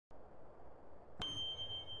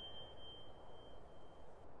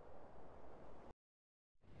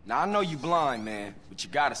Now, I know you blind, man, but you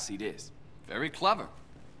gotta see this. Very clever.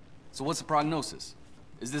 So what's the prognosis?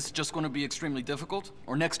 Is this just going to be extremely difficult,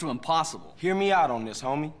 or next to impossible? Hear me out on this,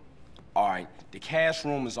 homie. All right, the cash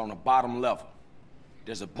room is on the bottom level.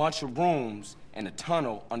 There's a bunch of rooms and a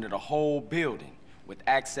tunnel under the whole building with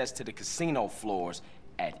access to the casino floors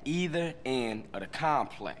at either end of the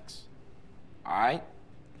complex. All right?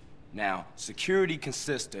 Now, security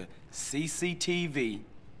consists of CCTV,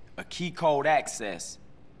 a key code access,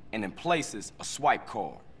 and in places, a swipe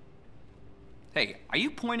card. Hey, are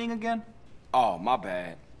you pointing again? Oh, my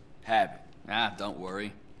bad. Habit. Ah, don't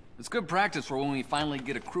worry. It's good practice for when we finally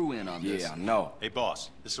get a crew in on this. Yeah, I know. Hey, boss,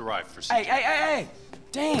 this arrived for Hey!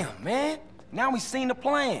 Damn, man. Now we seen the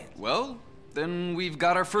plan. Well, then we've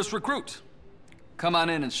got our first recruit. Come on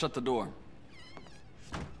in and shut the door.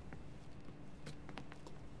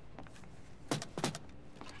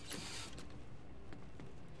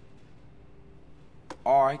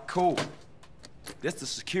 All right, cool. This the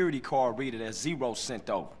security card reader that Zero sent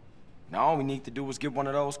over. Now all we need to do is get one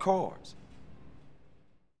of those cards.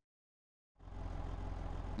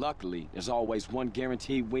 Luckily, there's always one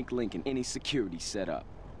guaranteed weak link in any security setup.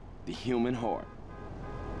 The human heart.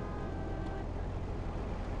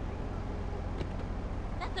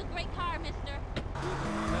 That's a great car, mister.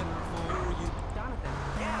 Jonathan.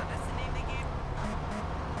 Yeah, that's the name they gave.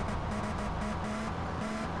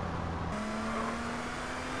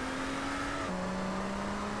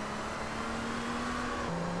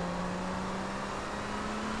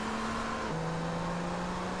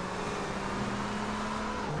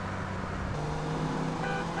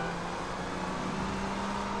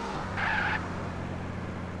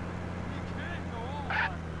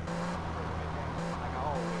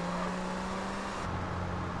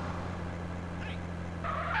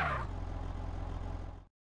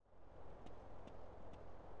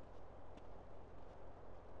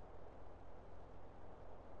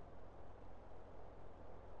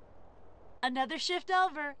 Another shift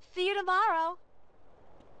over. See you tomorrow.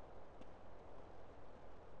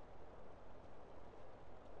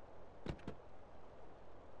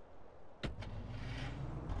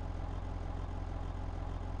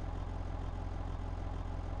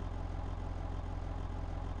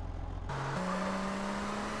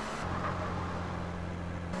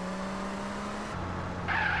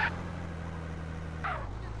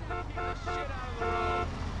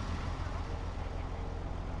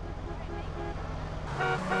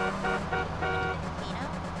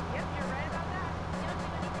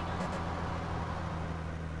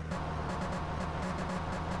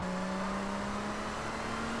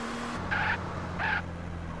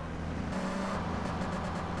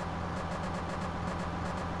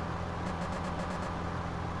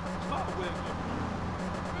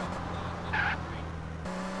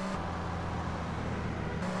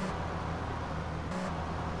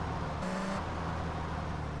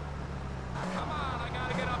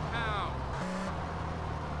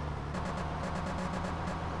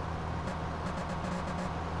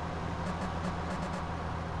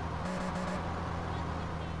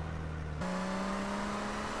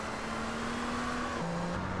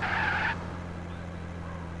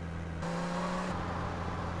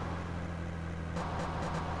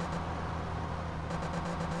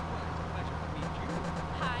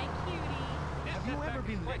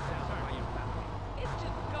 It's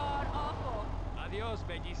just god awful. Adios,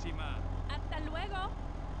 bellísima. Hasta luego.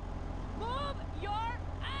 Move your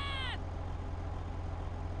ass!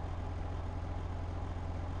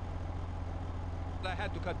 I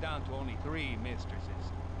had to cut down to only 3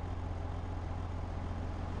 mistresses.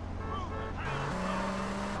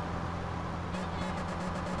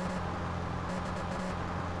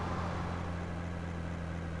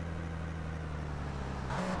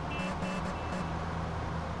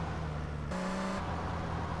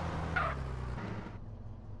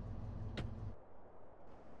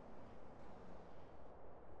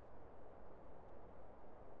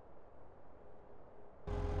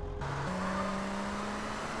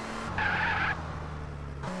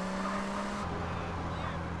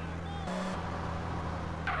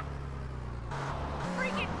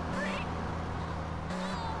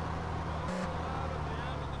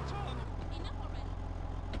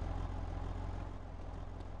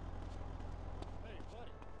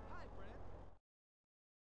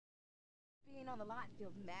 Being on the lot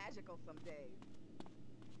feels magical some days.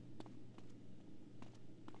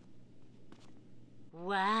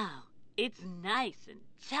 Wow, it's nice and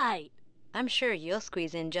tight. I'm sure you'll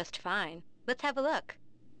squeeze in just fine. Let's have a look.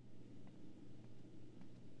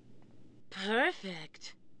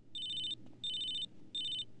 Perfect.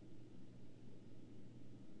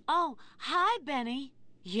 Oh, hi, Benny.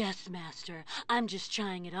 Yes, Master. I'm just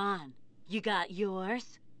trying it on. You got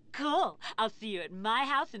yours? Cool. I'll see you at my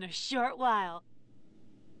house in a short while.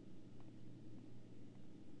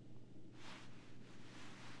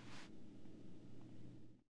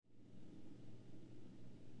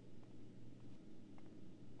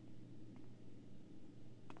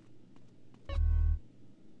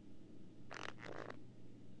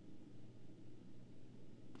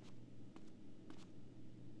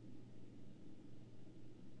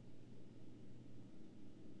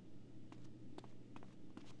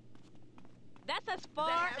 That's as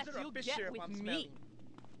far as you'll get with me.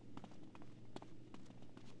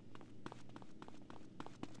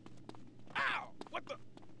 Ow! What the?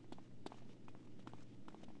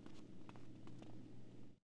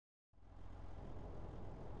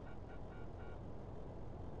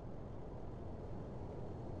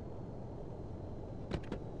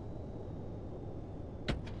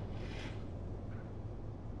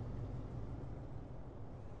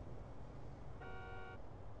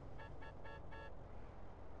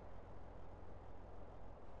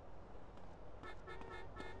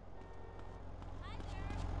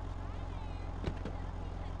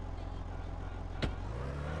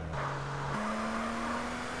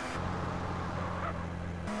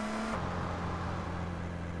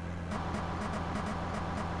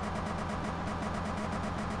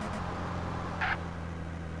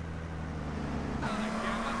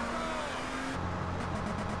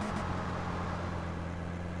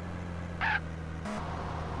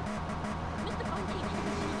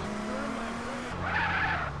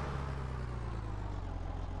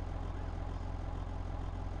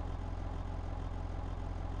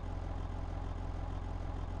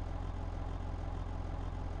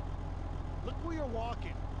 Look where you're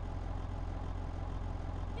walking.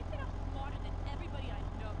 You think I'm smarter than everybody I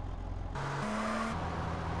know?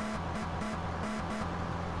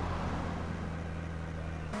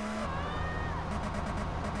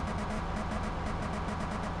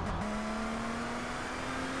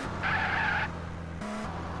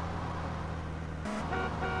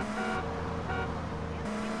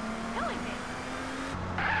 Killing me.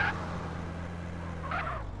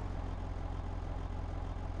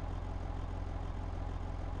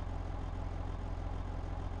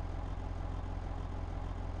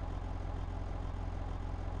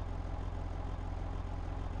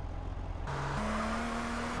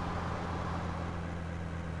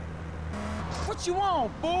 What you on,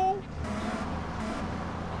 fool?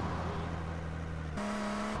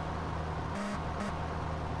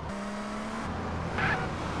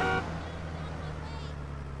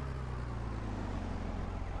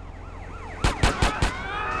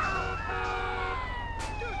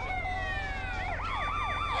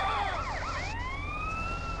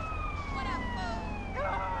 What up, fool?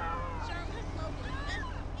 Sure, let's go get it.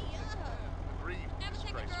 Agreed. Never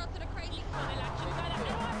take a girl to the crazy. Hijo de la chingada, no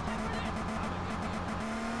have time for this.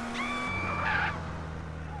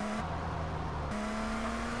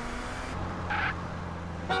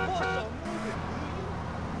 My boss are moving,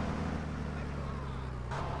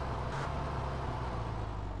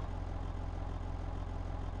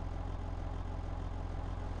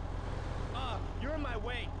 you're in my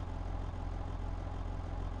way.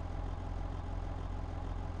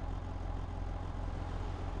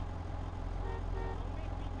 Don't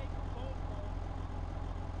make me make a phone call.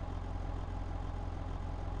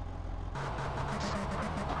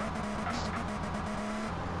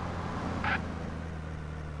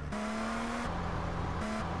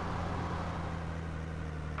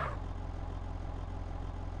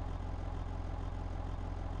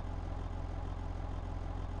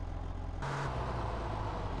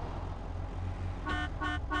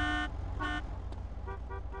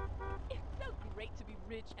 It's so great to be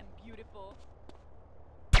rich and beautiful.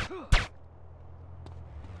 Now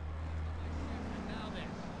then.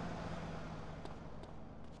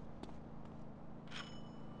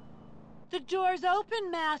 The door's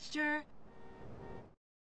open, Master.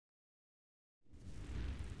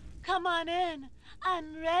 Come on in.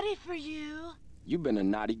 I'm ready for you. You've been a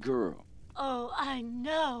naughty girl. Oh, I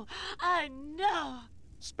know. I know.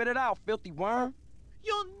 Spit it out, filthy worm.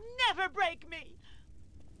 You'll never break me.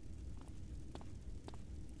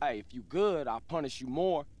 Hey, if you good, I'll punish you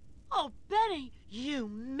more. Oh, Benny, you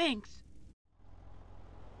minx.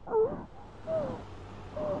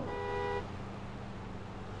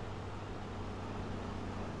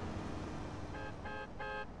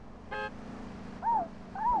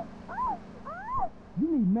 You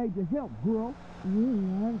need major help, girl.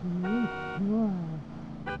 People,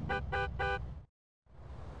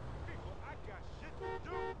 I got shit to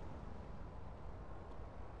do.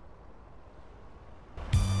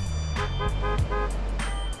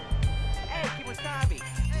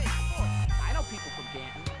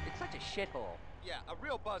 shithole. Yeah, a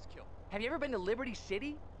real buzzkill. Have you ever been to Liberty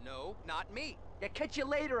City? No, not me. Yeah, catch you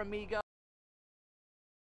later, amigo.